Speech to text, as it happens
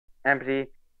empty.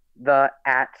 The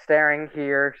at staring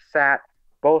here sat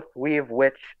both weave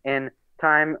which in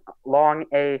time long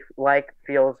a like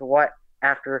feels what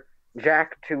after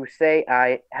Jack to say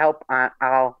I help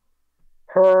I'll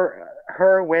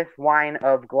her with wine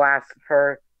of glass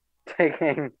her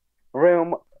taking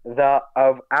room the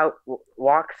of out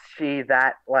walks she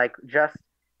that like just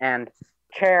and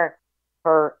chair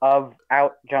her of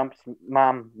out jumps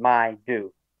mom my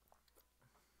do.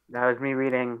 That was me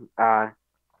reading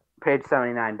page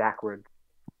 79 backwards.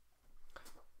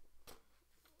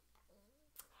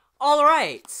 All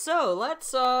right, so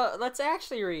let's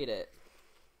actually read it.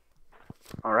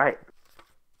 All right.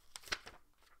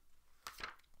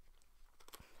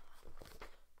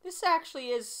 This actually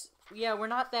is, yeah, we're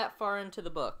not that far into the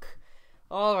book.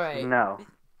 All right. No.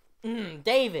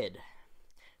 David,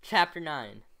 chapter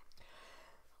 9.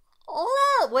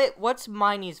 Oh, wait, what's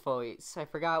Miney's voice? I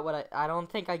forgot what I don't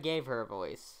think I gave her a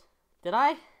voice. Did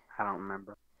I? I don't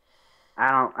remember.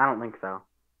 I don't think so.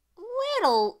 I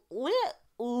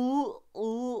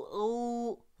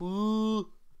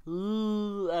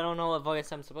don't know what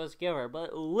voice I'm supposed to give her,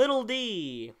 but Little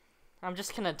D. I'm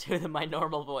just gonna do my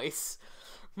normal voice.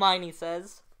 Miney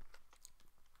says.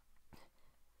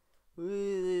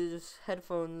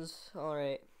 Headphones,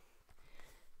 alright.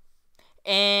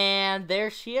 And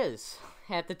there she is,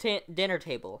 at the dinner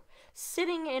table,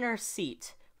 sitting in her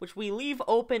seat, which we leave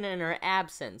open in her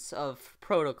absence of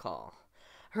protocol.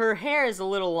 Her hair is a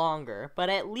little longer, but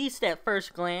at least at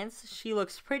first glance, she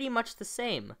looks pretty much the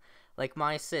same, like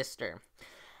my sister.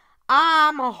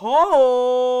 I'm home!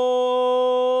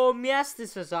 Yes,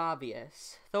 this is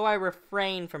obvious, though I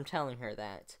refrain from telling her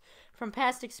that. From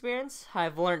past experience,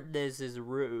 I've learned this is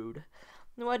rude.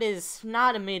 What is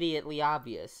not immediately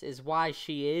obvious is why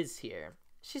she is here.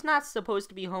 She's not supposed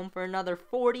to be home for another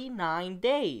 49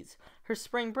 days, her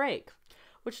spring break,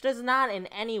 which does not in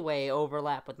any way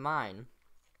overlap with mine.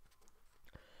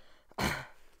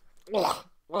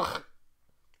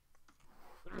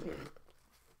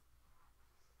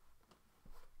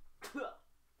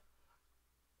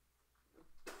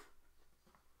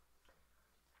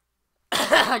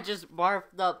 I just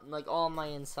barfed up like all my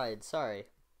insides, sorry.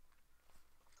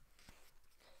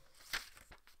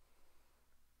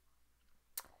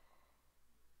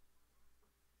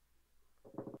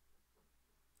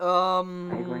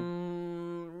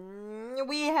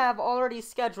 We have already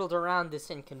scheduled around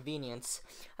this inconvenience.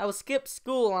 I will skip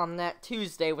school on that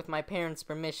Tuesday with my parents'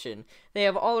 permission. They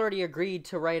have already agreed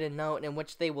to write a note in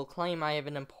which they will claim I have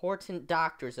an important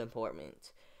doctor's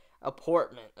appointment.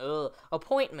 Appointment.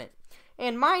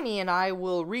 And Miney and I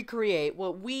will recreate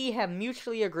what we have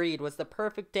mutually agreed was the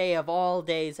perfect day of all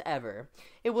days ever.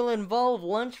 It will involve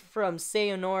lunch from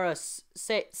Sayonara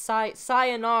Sushi.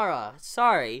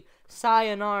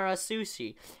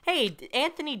 Hey,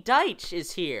 Anthony Deitch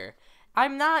is here.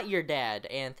 I'm not your dad,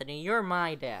 Anthony. You're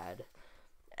my dad.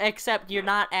 Except you're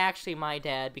not actually my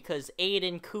dad because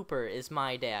Aiden Cooper is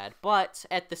my dad. But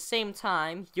at the same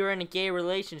time, you're in a gay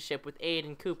relationship with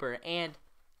Aiden Cooper and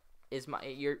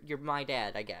you're my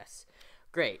dad, I guess.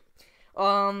 Great. Wait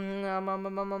a minute.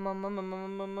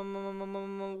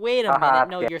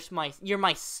 No, you're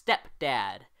my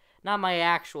stepdad. Not my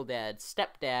actual dad.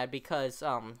 Stepdad because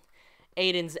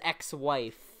Aiden's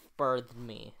ex-wife birthed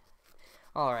me.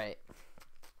 All right.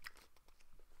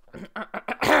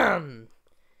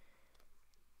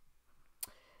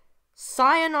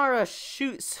 Sayonara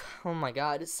shoots. Oh my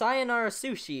god. Sayonara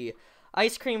sushi.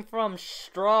 Ice cream from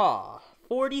straw.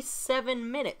 47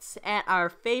 minutes at our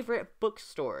favorite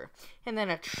bookstore. And then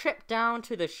a trip down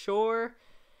to the shore.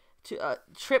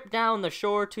 Trip down the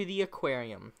shore to the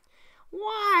aquarium.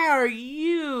 Why are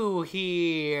you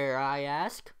here? I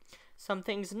ask. Some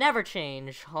things never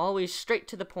change. Always straight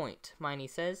to the point, Miney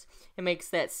says. It makes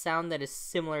that sound that is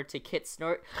similar to Kit's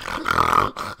snort.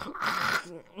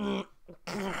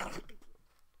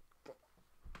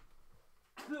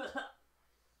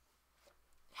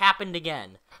 Happened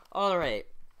again. Alright.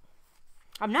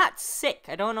 I'm not sick.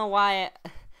 I don't know why.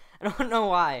 I don't know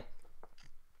why.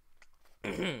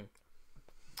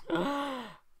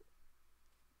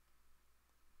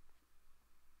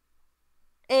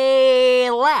 A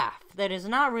laugh that is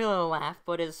not really a laugh,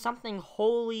 but is something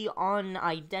wholly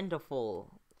unidentifiable.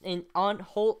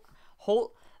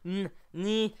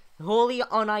 Wholly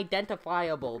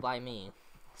unidentifiable by me.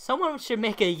 Someone should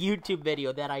make a YouTube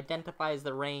video that identifies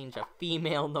the range of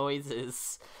female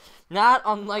noises. Not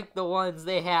unlike the ones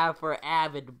they have for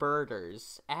avid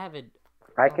birders. Avid.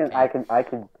 Okay. I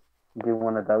can do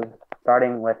one of those,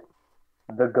 starting with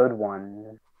the good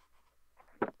ones.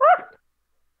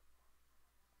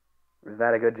 Is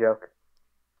that a good joke?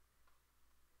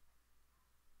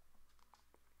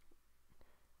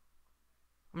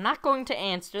 I'm not going to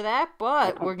answer that,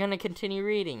 but we're going to continue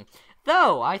reading.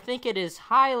 Though, I think it is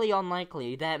highly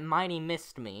unlikely that Miney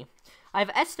missed me.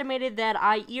 I've estimated that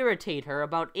I irritate her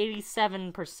about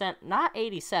 87%, not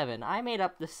 87, I made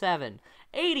up the 7,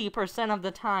 80% of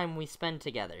the time we spend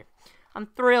together. I'm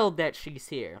thrilled that she's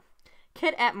here.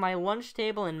 Kit at my lunch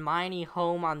table and Miney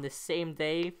home on the same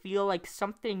day feel like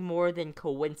something more than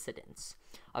coincidence.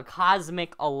 A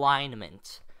cosmic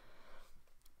alignment.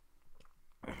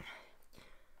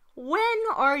 When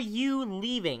are you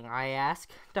leaving, I ask.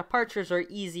 Departures are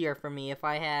easier for me if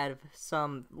I have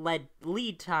some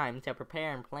lead time to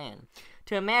prepare and plan,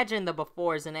 to imagine the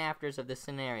befores and afters of the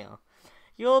scenario.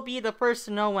 You'll be the first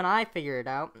to know when I figure it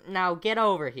out. Now get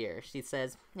over here, she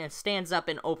says, and stands up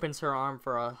and opens her arm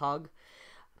for a hug.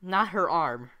 Not her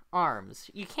arms.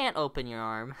 You can't open your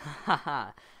arm.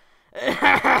 Ha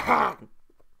ha.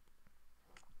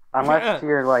 Unless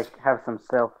you're like have some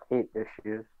self-hate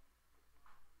issues.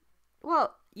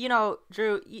 Well, you know,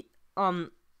 Drew, I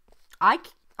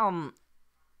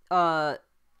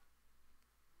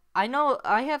know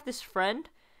I have this friend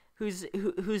whose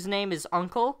name is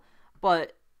Uncle,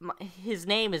 but his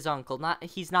name is Uncle.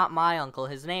 He's not my uncle.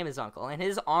 His name is Uncle, and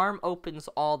his arm opens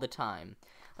all the time.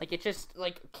 Like, it just,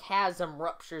 like, chasm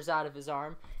ruptures out of his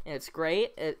arm, and it's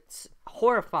great. It's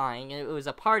horrifying. It was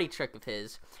a party trick of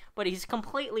his, but he's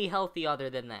completely healthy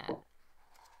other than that.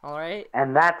 All right?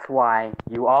 And that's why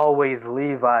you always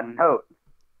leave a note.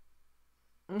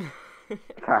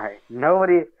 Sorry,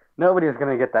 nobody's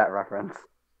gonna get that reference.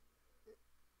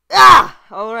 Ah!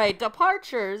 All right,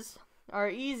 departures are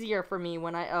easier for me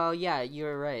when I... Oh, yeah,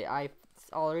 you're right. I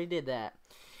already did that.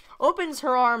 Opens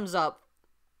her arms up.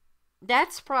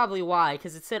 That's probably why,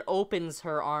 because it said opens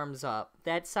her arms up.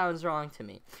 That sounds wrong to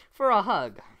me. For a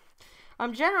hug.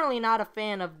 I'm generally not a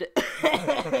fan of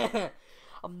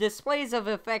of displays of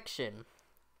affection.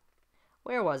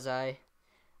 Where was I?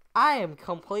 I am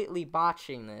completely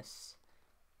botching this.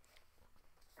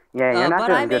 Yeah, you're not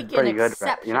doing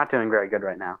You're not doing very good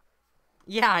right now.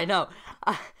 Yeah, I know.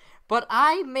 But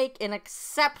I make an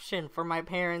exception for my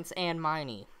parents and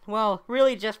Miney. Well,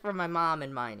 really just for my mom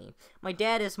and Miney. My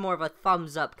dad is more of a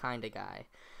thumbs-up kind of guy.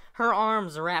 Her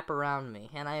arms wrap around me,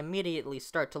 and I immediately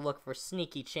start to look for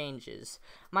sneaky changes.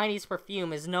 Miney's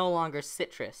perfume is no longer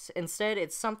citrus. Instead,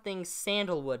 it's something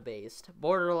sandalwood-based,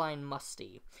 borderline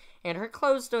musty. And her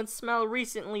clothes don't smell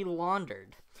recently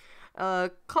laundered.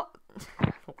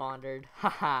 Laundered.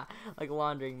 Haha. Like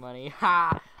laundering money.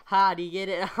 Ha! Ha, do you get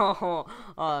it? Oh,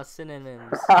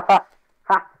 synonyms.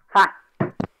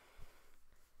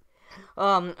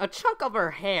 A chunk of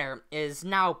her hair is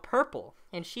now purple,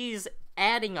 and she's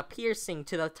adding a piercing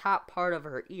to the top part of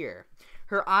her ear.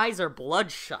 Her eyes are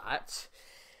bloodshot.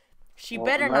 She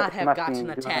better not have gotten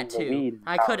a tattoo.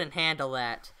 I couldn't handle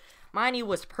that. Miney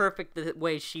was perfect the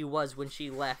way she was when she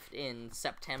left in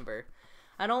September.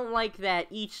 I don't like that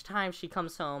each time she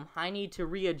comes home, I need to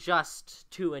readjust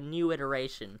to a new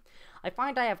iteration. I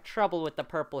find I have trouble with the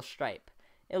purple stripe.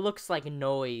 It looks like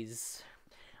noise.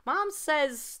 Mom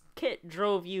says Kit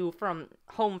drove you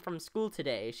home from school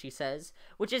today, she says,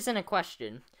 which isn't a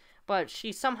question, but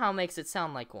she somehow makes it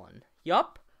sound like one.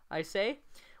 Yup, I say.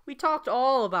 We talked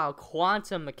all about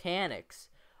quantum mechanics.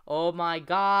 Oh my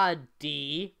god,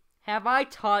 Dee. Have I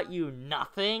taught you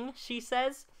nothing? She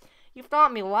says. You've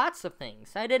taught me lots of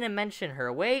things. I didn't mention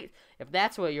her weight, if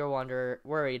that's what you're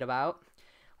worried about.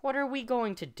 What are we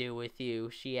going to do with you?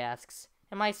 She asks,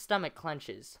 and my stomach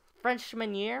clenches.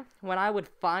 Freshman year, when I would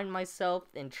find myself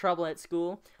in trouble at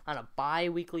school on a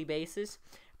bi-weekly basis,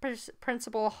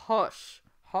 Principal Hush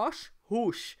would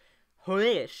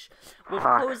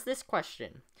pose this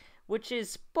question, which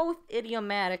is both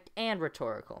idiomatic and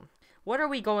rhetorical. What are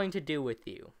we going to do with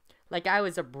you? Like I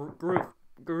was a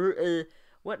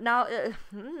what now?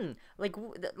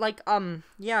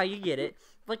 Yeah, you get it.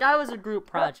 Like I was a group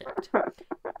project.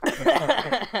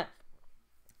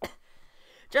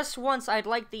 Just once, I'd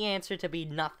like the answer to be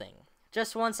nothing.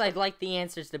 Just once, I'd like the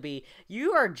answers to be,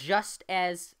 you are just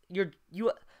as,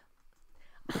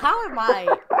 how am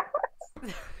I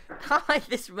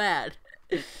this mad?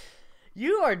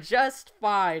 You are just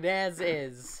fine as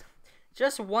is.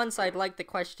 Just once, I'd like the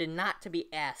question not to be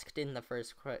asked in the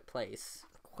first place.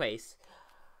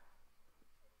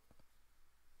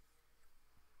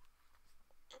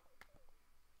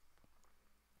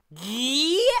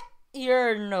 Yeah!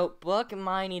 Your notebook,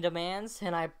 Miney demands,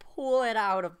 and I pull it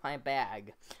out of my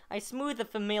bag. I smooth the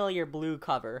familiar blue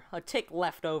cover, a tick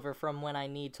left over from when I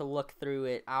need to look through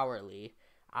it hourly.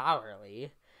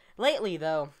 Lately,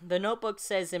 though, the notebook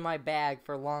says in my bag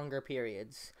for longer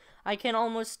periods. I can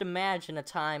almost imagine a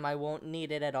time I won't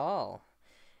need it at all.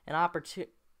 An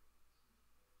opportunity...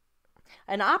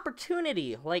 An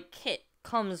opportunity like Kit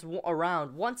comes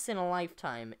around once in a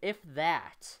lifetime, if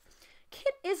that.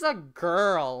 Kit is a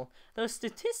girl, though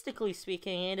statistically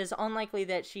speaking, it is unlikely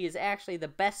that she is actually the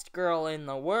best girl in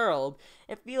the world.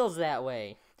 It feels that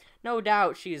way. No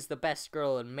doubt she is the best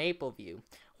girl in Mapleview.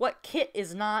 What Kit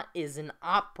is not is an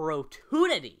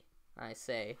opportunity, I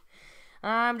say.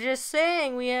 I'm just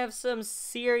saying we have some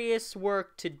serious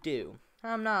work to do.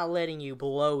 I'm not letting you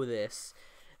blow this.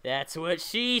 That's what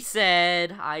she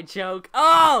said. I joke.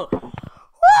 Oh!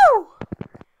 Woo!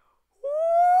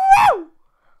 Woo!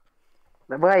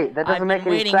 Wait, that doesn't make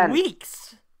any sense. I've been waiting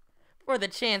weeks for the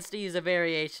chance to use a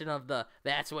variation of the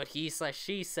 "that's what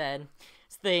he/she said"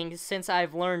 thing since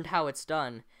I've learned how it's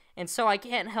done. And so I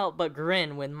can't help but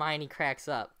grin when Miney cracks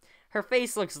up. Her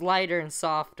face looks lighter and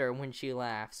softer when she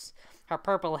laughs. Her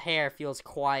purple hair feels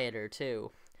quieter,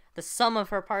 too. The sum of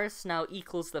her parts now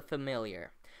equals the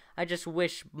familiar. I just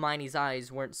wish Miney's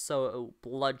eyes weren't so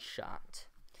bloodshot.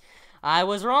 I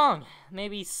was wrong.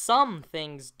 Maybe some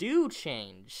things do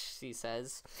change, she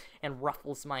says, and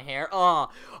ruffles my hair. Yeah,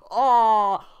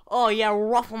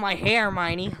 ruffle my hair,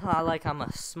 Miney, like I'm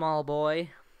a small boy.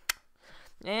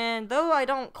 And though I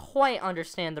don't quite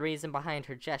understand the reason behind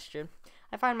her gesture,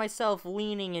 I find myself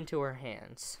leaning into her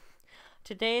hands.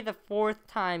 Today, the 4th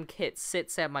time Kit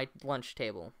sits at my lunch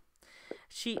table.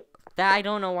 I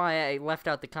don't know why I left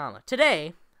out the comma.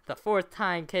 Today, the 4th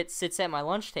time Kit sits at my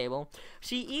lunch table,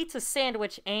 she eats a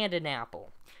sandwich and an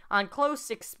apple. On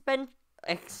close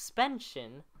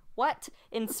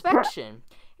inspection,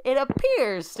 it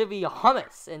appears to be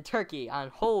hummus and turkey on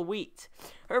whole wheat.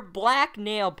 Her black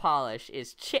nail polish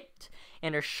is chipped,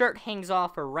 and her shirt hangs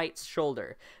off her right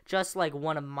shoulder, just like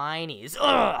one of Miney's.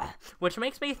 Ugh! Which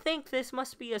makes me think this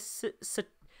must be a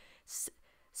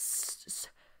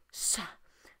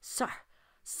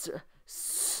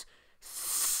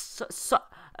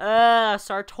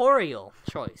sartorial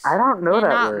choice. I don't know that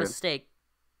not word. Mistake.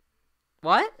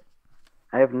 What?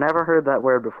 I have never heard that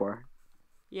word before.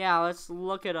 Yeah, let's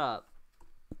look it up.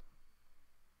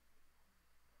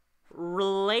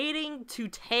 Relating to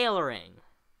tailoring.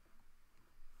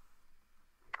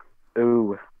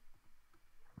 Ooh.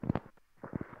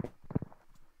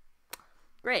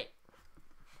 Great.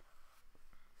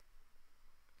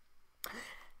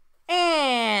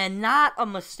 And not a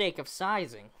mistake of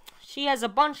sizing. She has a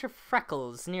bunch of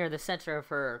freckles near the center of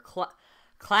her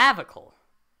clavicle.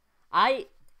 I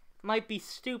might be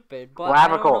stupid, but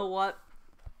Clavicle. I don't know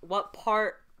what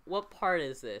part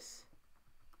is this?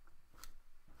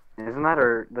 Isn't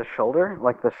that the shoulder?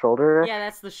 Like the shoulder? Yeah,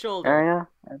 that's the shoulder. Area?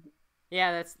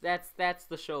 Yeah, that's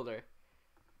the shoulder.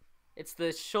 It's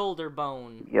the shoulder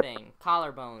bone thing,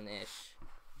 collarbone-ish.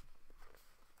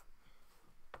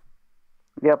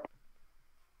 Yep.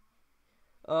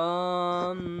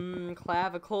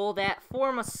 Clavicle that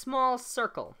form a small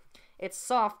circle. It's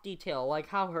soft detail, like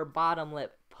how her bottom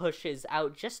lip pushes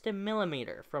out just a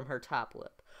millimeter from her top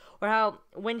lip, or how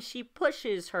when she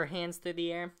pushes her hands through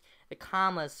the air, the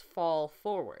commas fall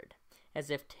forward, as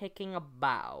if taking a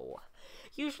bow.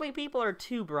 Usually people are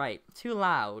too bright, too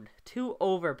loud, too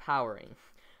overpowering.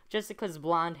 Jessica's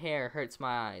blonde hair hurts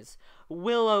my eyes.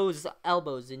 Willow's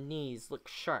elbows and knees look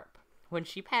sharp. When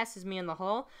she passes me in the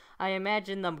hall, I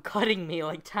imagine them cutting me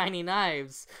like tiny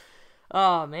knives.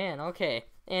 Oh, man, okay.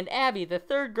 And Abby, the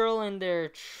 3rd girl in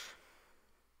their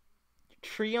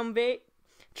triumvirate?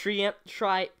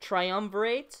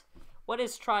 What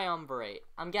is triumvirate?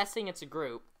 I'm guessing it's a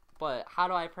group, but how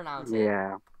do I pronounce it?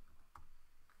 Yeah.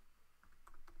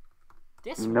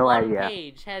 This No one idea.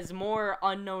 page has more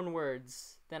unknown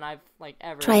words than I've,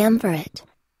 ever... Triumvirate.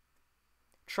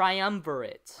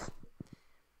 Triumvirate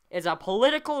is a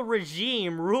political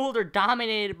regime ruled or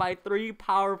dominated by 3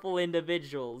 powerful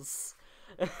individuals.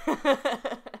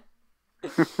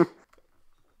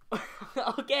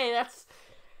 Okay,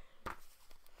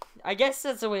 I guess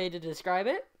that's a way to describe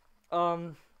it.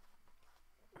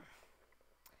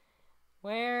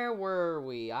 Where were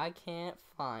we? I can't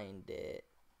find it.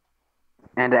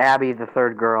 And Abby, the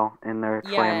 3rd girl in their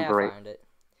triumvirate. I found it.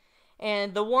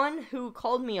 And the one who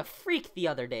called me a freak the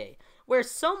other day wears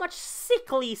so much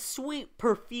sickly sweet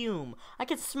perfume. I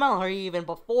can smell her even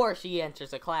before she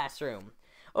enters a classroom.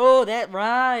 Oh, that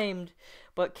rhymed.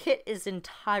 But Kit is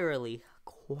entirely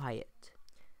quiet.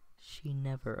 She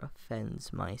never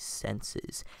offends my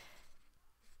senses.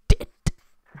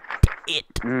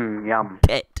 Yum.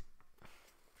 It.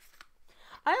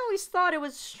 I always thought it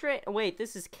was straight. Wait,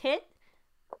 this is Kit?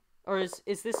 Or is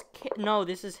this Kit? No,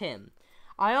 this is him.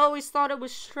 I always thought it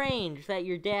was strange that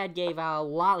your dad gave out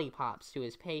lollipops to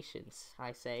his patients,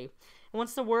 I say. And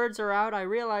once the words are out, I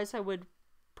realize I would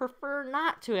prefer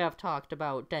not to have talked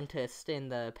about dentist in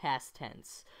the past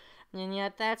tense. And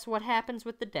yet that's what happens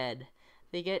with the dead.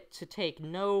 They get to take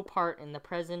no part in the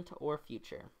present or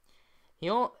future.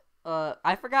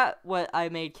 I forgot what I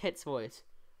made Kit's voice.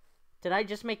 Did I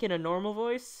just make it a normal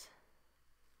voice?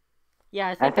 Yeah,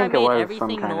 I think I think it made was some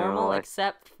everything kind of a, normal like,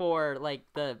 except for, like,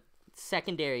 the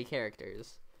secondary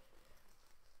characters.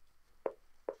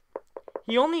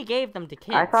 He only gave them to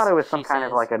kids, I thought it was some she kind of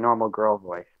says. like a normal girl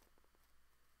voice.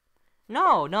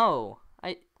 No.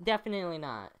 Definitely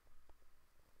not.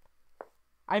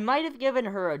 I might have given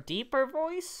her a deeper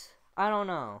voice? I don't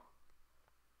know.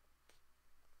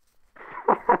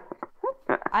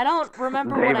 I don't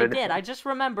remember what I David. did. I just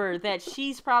remember that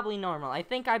she's probably normal. I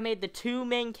think I made the two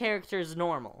main characters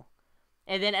normal.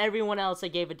 And then everyone else I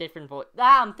gave a different voice.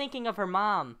 I'm thinking of her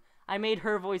mom. I made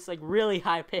her voice, like, really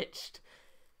high-pitched.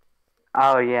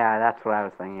 Oh, yeah, that's what I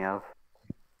was thinking of.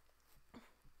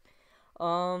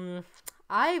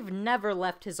 I've never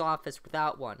left his office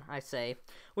without one, I say.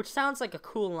 Which sounds like a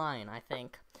cool line, I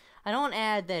think. I don't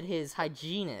add that his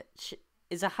hygienist...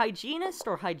 Is a hygienist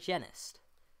or hygienist?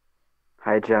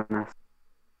 Hygienist.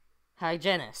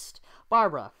 Hygienist.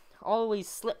 Barbara always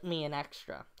slipped me an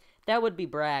extra. That would be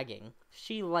bragging.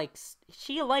 She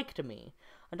liked me.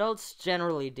 Adults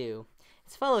generally do.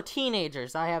 It's fellow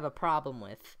teenagers I have a problem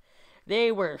with.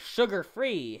 They were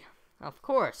sugar-free. Of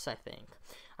course, I think.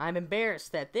 I'm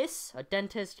embarrassed that this, a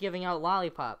dentist giving out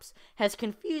lollipops, has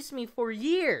confused me for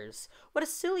years. What a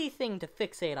silly thing to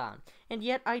fixate on. And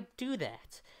yet I do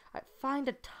that. I find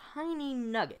a tiny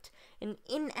nugget, an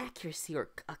inaccuracy or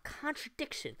a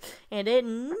contradiction, and it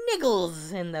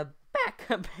niggles in the back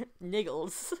of it.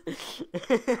 Niggles.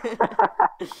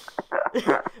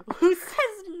 Who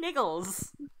says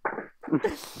niggles?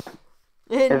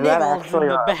 It Is niggles that actually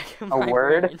in the back of my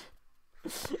word? brain.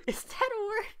 Is that a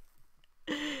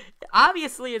word?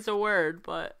 Obviously it's a word,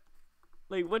 but,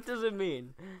 like, what does it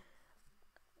mean?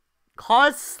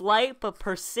 Cause slight but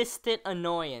persistent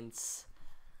annoyance.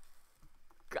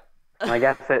 I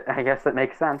guess it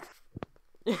makes sense.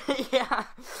 Yeah.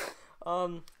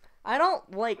 I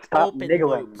don't like Stop open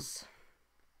niggling. loops.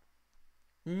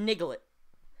 Niggle it.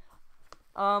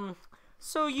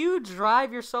 So you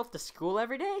drive yourself to school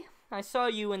every day? I saw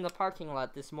you in the parking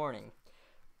lot this morning.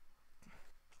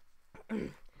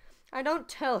 I don't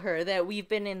tell her that we've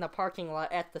been in the parking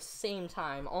lot at the same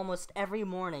time almost every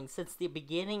morning since the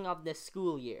beginning of the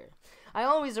school year. I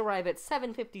always arrive at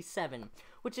 7:57,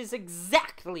 which is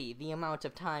exactly the amount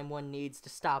of time one needs to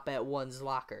stop at one's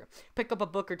locker, pick up a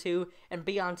book or two, and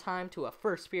be on time to a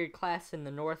first period class in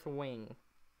the North Wing.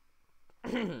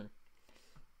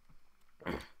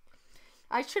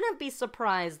 I shouldn't be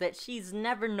surprised that she's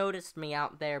never noticed me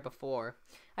out there before.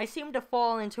 I seem to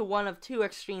fall into one of two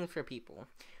extremes for people.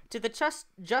 To the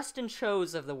Justin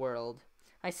Cho's of the world,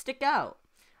 I stick out.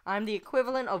 I'm the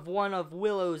equivalent of one of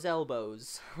Willow's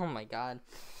elbows. Oh my god.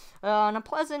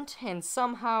 Unpleasant and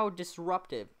somehow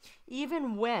disruptive,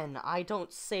 even when I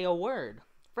don't say a word.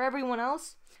 For everyone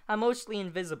else, I'm mostly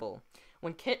invisible.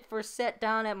 When Kit first sat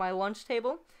down at my lunch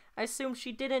table, I assumed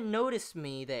she didn't notice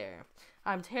me there.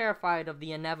 I'm terrified of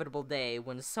the inevitable day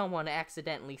when someone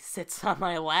accidentally sits on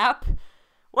my lap.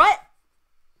 What?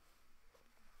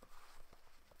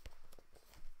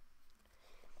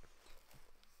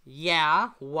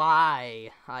 Yeah, why?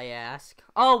 I ask.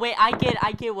 Oh wait, I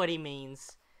get what he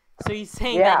means. So he's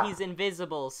saying that he's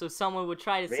invisible, so someone would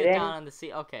try to sit down on the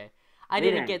seat. Okay. I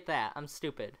didn't get that. I'm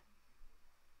stupid.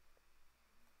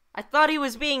 I thought he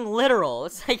was being literal.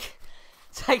 It's like,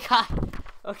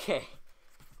 okay.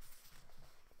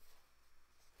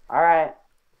 Alright.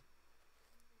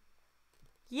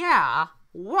 Yeah,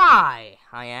 why?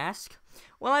 I ask.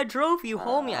 Well, I drove you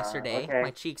home yesterday. Okay.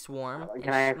 My cheeks warm.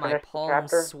 Can I My finish the palms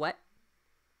chapter? sweat.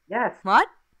 Yes. What?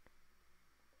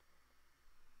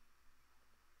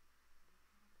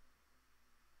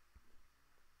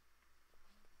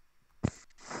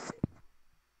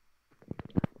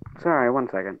 Sorry, 1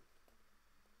 second.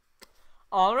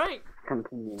 Alright.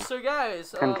 Continue. So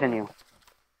guys, Continue.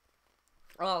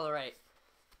 Alright.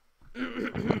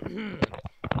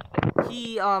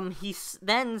 He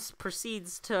then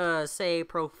proceeds to say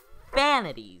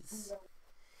profanities.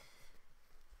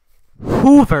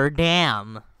 Hoover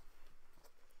Dam.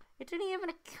 It didn't even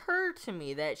occur to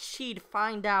me that she'd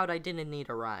find out I didn't need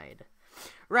a ride.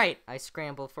 Right, I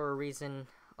scramble for a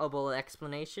reasonable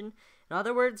explanation. In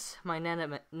other words, my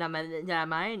nemesis.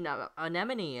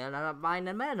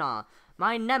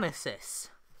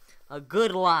 A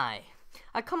good lie.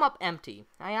 I come up empty.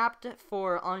 I opt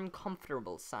for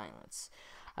uncomfortable silence.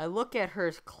 I look at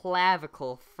her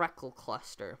clavicle freckle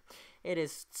cluster, it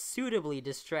is suitably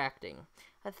distracting.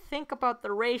 I think about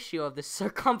the ratio of the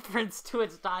circumference to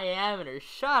its diameter.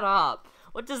 Shut up.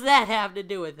 What does that have to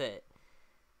do with it?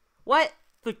 What?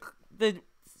 The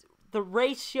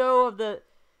ratio of the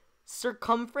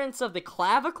circumference of the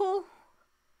clavicle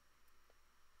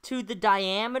to the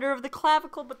diameter of the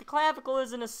clavicle? But the clavicle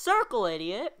isn't a circle,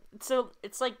 idiot. So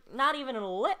it's like not even an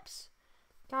ellipse.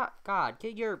 God,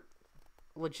 get your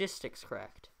logistics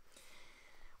correct.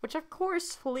 Which of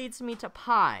course leads me to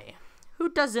pi. Who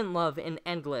doesn't love an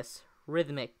endless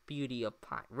rhythmic beauty of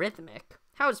pi? Rhythmic?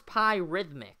 How is pi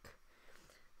rhythmic?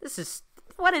 What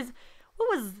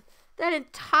was that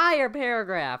entire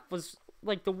paragraph was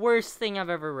like the worst thing I've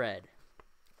ever read.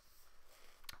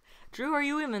 Drew, are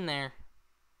you even there?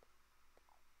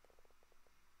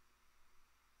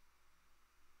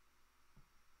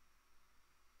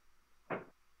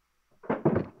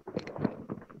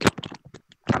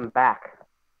 I'm back.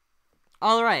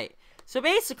 All right. So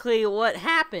basically what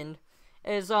happened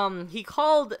is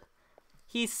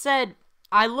he said,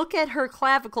 I look at her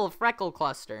clavicle freckle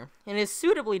cluster, and it is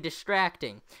suitably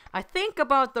distracting. I think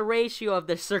about the ratio of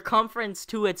the circumference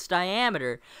to its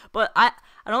diameter, but I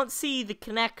don't see the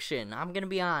connection, I'm going to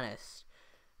be honest,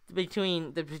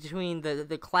 between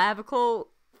the clavicle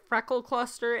freckle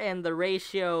cluster and the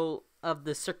ratio of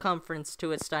the circumference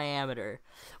to its diameter.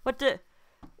 What do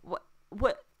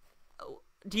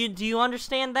you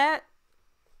understand that?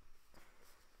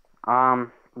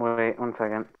 Wait 1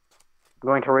 second. I'm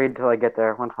going to read till I get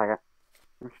there. 1 second.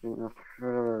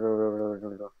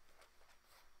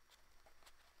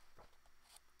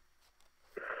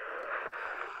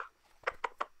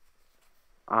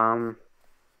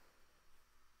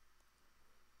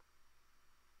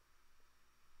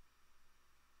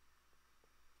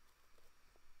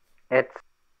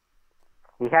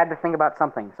 He had to think about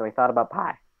something, so he thought about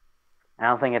pi. I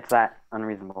don't think it's that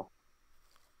unreasonable.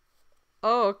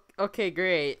 Oh, okay,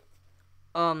 great.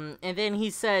 And then he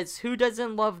says, who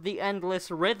doesn't love the endless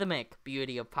rhythmic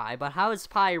beauty of pi? But how is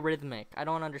pi rhythmic? I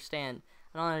don't understand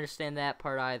that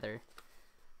part either.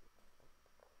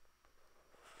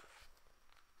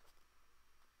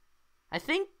 I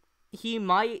think he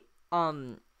might,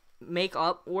 make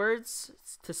up words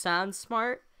to sound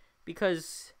smart,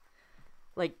 because,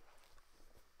 like,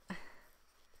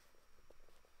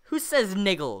 who says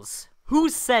niggles? Who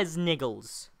says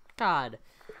niggles? God.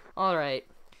 Alright.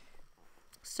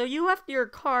 So you left your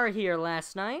car here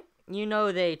last night. You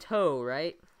know they tow,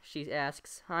 right? She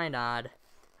asks. I nod.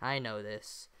 I know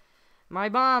this. My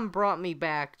mom brought me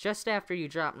back just after you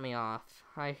dropped me off.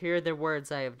 I hear the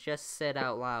words I have just said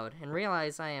out loud and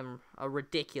realize I am a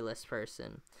ridiculous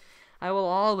person. I will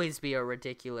always be a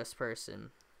ridiculous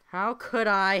person. How could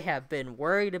I have been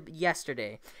worried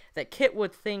yesterday that Kit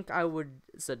would think I was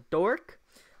a dork?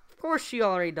 Of course she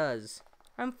already does.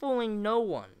 I'm fooling no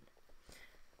one.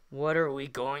 What are we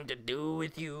going to do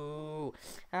with you?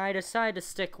 I decide to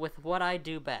stick with what I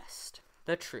do best,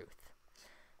 the truth.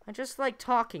 I just like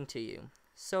talking to you,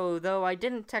 so though I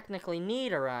didn't technically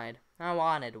need a ride, I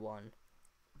wanted one.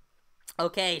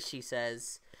 Okay, she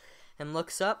says, and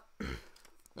looks up,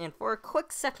 and for a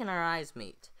quick second our eyes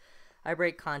meet. I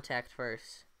break contact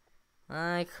first.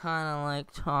 I kinda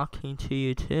like talking to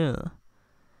you too.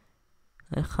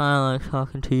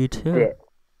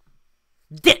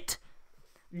 Dit!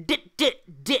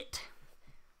 Dit!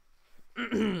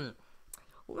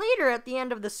 Later, at the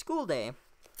end of the school day,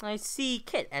 I see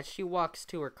Kit as she walks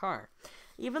to her car.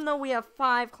 Even though we have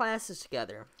 5 classes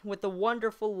together, with the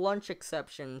wonderful lunch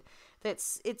exception, it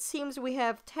seems we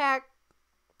have tacitly.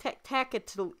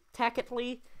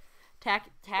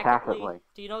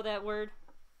 Do you know that word?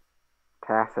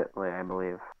 Tacitly, I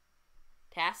believe.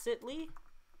 Tacitly?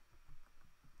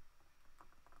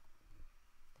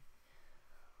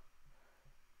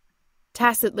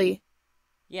 Tacitly.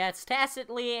 Yeah, it's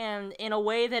tacitly and in a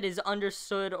way that is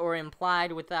understood or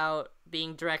implied without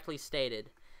being directly stated.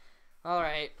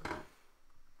 Alright.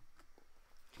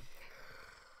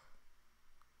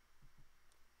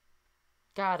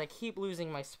 God, I keep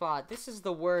losing my spot. This is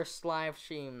the worst live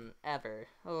stream ever.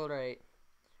 Alright.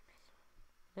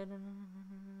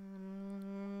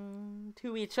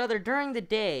 To each other during the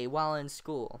day while in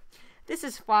school. This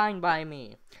is fine by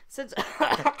me. Since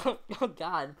oh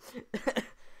god.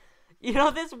 You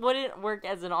know, this wouldn't work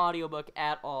as an audiobook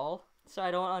at all. So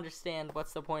I don't understand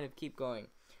what's the point of keep going.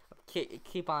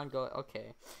 Keep on going.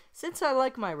 Okay. Since I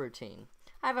like my routine,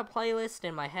 I have a playlist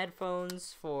in my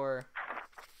headphones for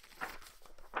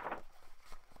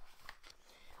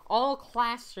all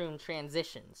classroom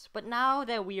transitions. But now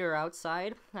that we are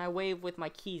outside, I wave with my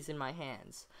keys in my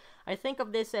hands. I think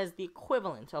of this as the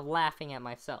equivalent of laughing at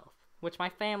myself. which my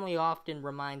family often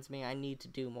reminds me I need to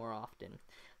do more often.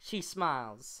 She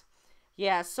smiles.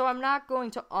 Yeah, so I'm not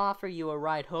going to offer you a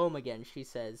ride home again, she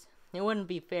says. It wouldn't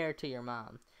be fair to your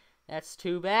mom. That's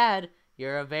too bad.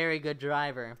 You're a very good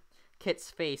driver.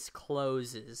 Kit's face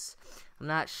closes. I'm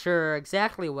not sure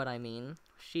exactly what I mean.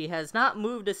 She has not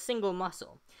moved a single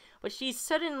muscle, but she's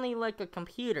suddenly like a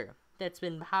computer that's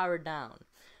been powered down.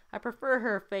 I prefer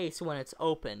her face when it's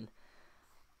open.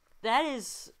 That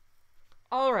is...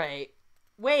 Alright.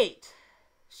 Wait.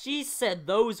 She said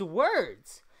those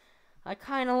words. I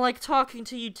kinda like talking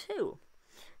to you too.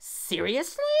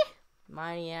 Seriously?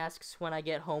 Miney asks when I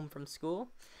get home from school.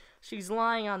 She's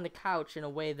lying on the couch in a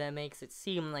way that makes it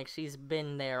seem like she's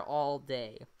been there all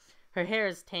day. Her hair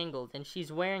is tangled, and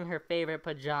she's wearing her favorite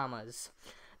pajamas.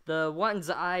 The ones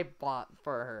I bought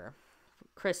for her for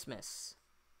Christmas.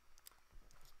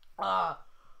 I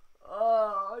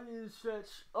need to stretch.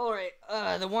 Alright,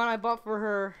 the one I bought for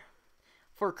her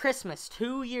for Christmas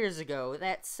 2 years ago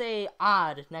that say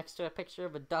odd next to a picture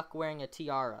of a duck wearing a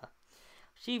tiara.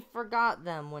 She forgot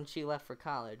them when she left for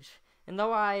college, and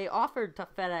though I offered to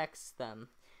FedEx them,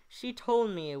 she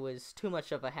told me it was too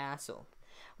much of a hassle.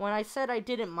 When I said I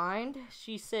didn't mind,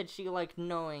 she said she liked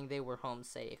knowing they were home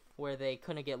safe, where they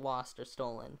couldn't get lost or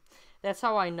stolen. That's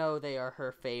how I know they are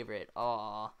her favorite.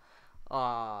 Aw,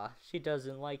 she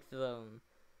doesn't like them.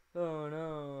 Oh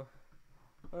no.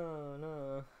 Oh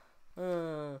no.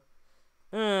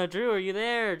 Drew, are you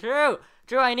there? Drew,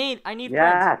 I need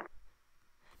Yeah. friends.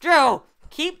 Drew,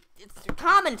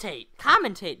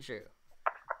 commentate, Drew.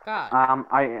 God.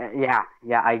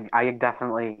 I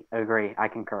definitely agree. I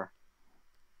concur.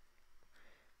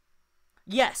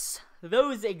 Yes,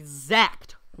 those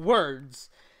exact words.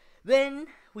 Then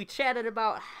we chatted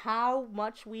about how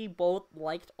much we both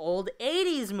liked old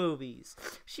 80s movies.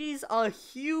 She's a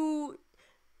huge...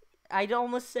 I'd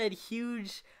almost said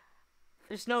huge...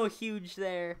 There's no huge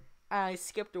there. I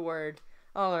skipped a word.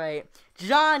 Alright.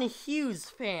 John Hughes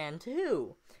fan,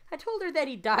 too. I told her that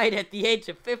he died at the age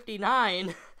of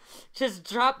 59. Just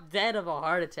dropped dead of a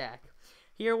heart attack.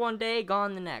 Here one day,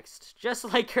 gone the next. Just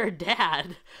like her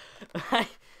dad. I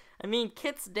mean,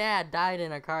 Kit's dad died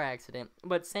in a car accident,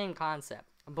 but same concept.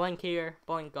 Blink here,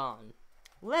 blink gone.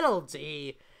 Little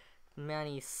D.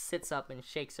 Manny sits up and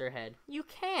shakes her head. You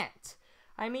can't.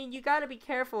 I mean, you gotta be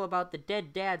careful about the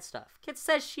dead dad stuff. Kit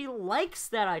says she likes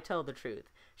that I tell the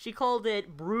truth. She called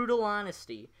it brutal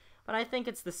honesty, but I think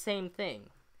it's the same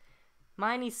thing.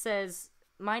 Miney stays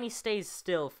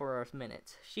still for a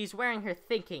minute. She's wearing her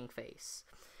thinking face.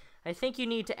 I think you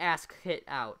need to ask Kit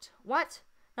out. What?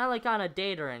 Not like on a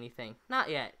date or anything. Not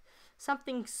yet.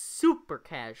 Something super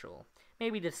casual.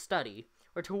 Maybe to study,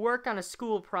 or to work on a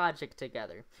school project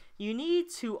together. You need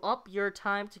to up your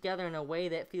time together in a way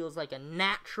that feels like a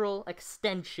natural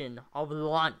extension of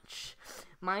lunch.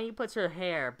 Miney puts her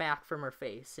hair back from her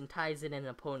face and ties it in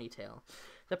a ponytail.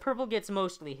 The purple gets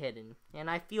mostly hidden, and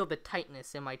I feel the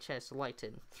tightness in my chest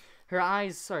lighten. Her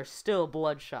eyes are still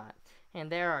bloodshot,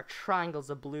 and there are triangles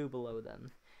of blue below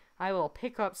them. I will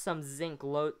pick up some zinc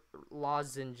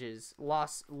lozenges.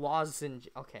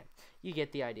 Okay, you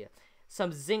get the idea.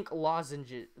 Some zinc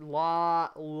lozenges.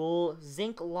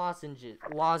 Zinc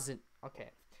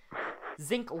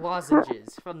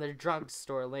lozenges from the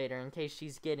drugstore later in case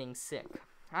she's getting sick.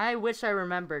 I wish I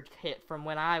remembered Kit from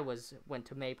when I went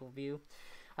to Mapleview.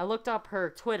 I looked up her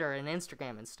Twitter and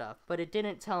Instagram and stuff, but it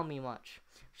didn't tell me much.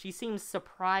 She seems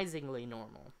surprisingly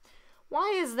normal.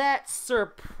 Why is that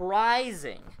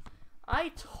surprising?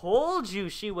 I told you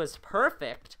she was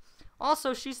perfect.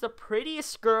 Also, she's the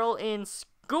prettiest girl in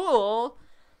school.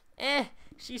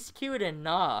 She's cute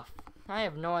enough. I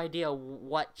have no idea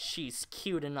what she's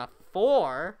cute enough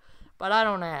for, but I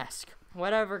don't ask.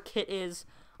 Whatever Kit is,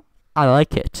 I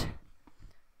like it.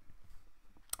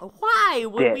 Why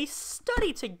would we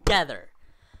study together?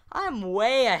 I'm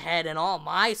way ahead in all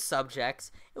my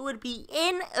subjects. It would be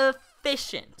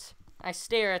inefficient. I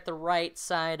stare at the right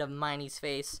side of Miney's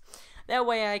face. That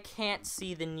way I can't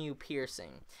see the new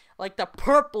piercing. Like the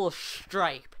purple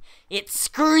stripe. It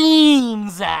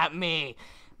screams at me.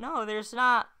 No, there's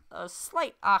not a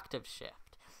slight octave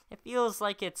shift. It feels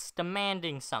like it's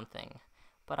demanding something,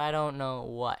 but I don't know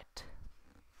what.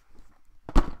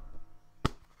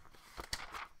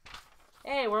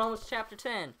 Hey, we're almost chapter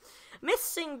 10.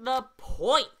 Missing the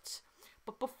point.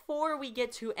 But before we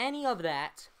get to any of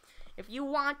that, if you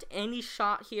want any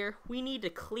shot here, we need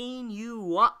to clean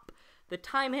you up. The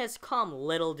time has come,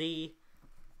 little D.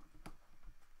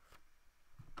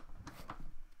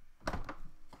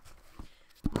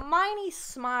 Miney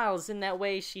smiles in that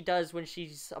way she does when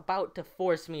she's about to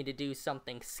force me to do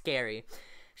something scary.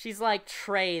 She's like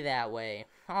Trey that way.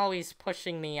 always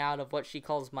pushing me out of what she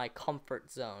calls my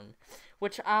comfort zone,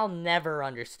 which I'll never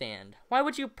understand. Why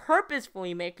would you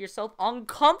purposefully make yourself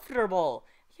uncomfortable?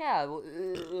 Yeah,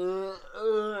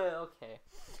 okay.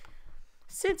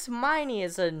 Since Miney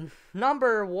is a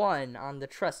number 1 on the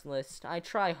trust list, I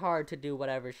try hard to do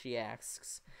whatever she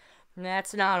asks.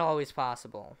 That's not always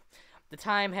possible. The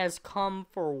time has come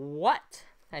for what?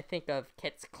 I think of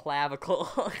Kit's clavicle.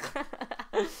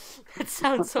 That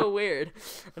sounds so weird.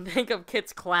 I think of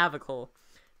Kit's clavicle.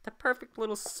 The perfect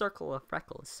little circle of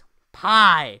freckles.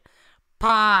 Pie!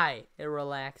 Pie! It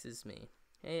relaxes me.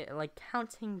 Like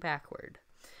counting backward.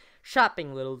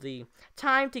 Shopping, little D.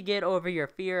 Time to get over your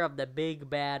fear of the big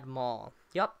bad mall.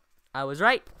 Yup, I was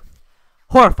right.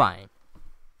 Horrifying.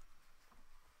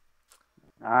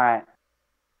 Alright.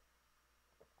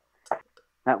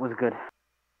 That was good.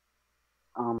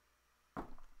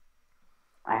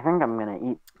 I think I'm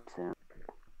gonna eat soon.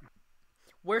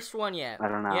 Worst one yet. I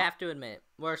don't know. You have to admit.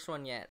 Worst one yet.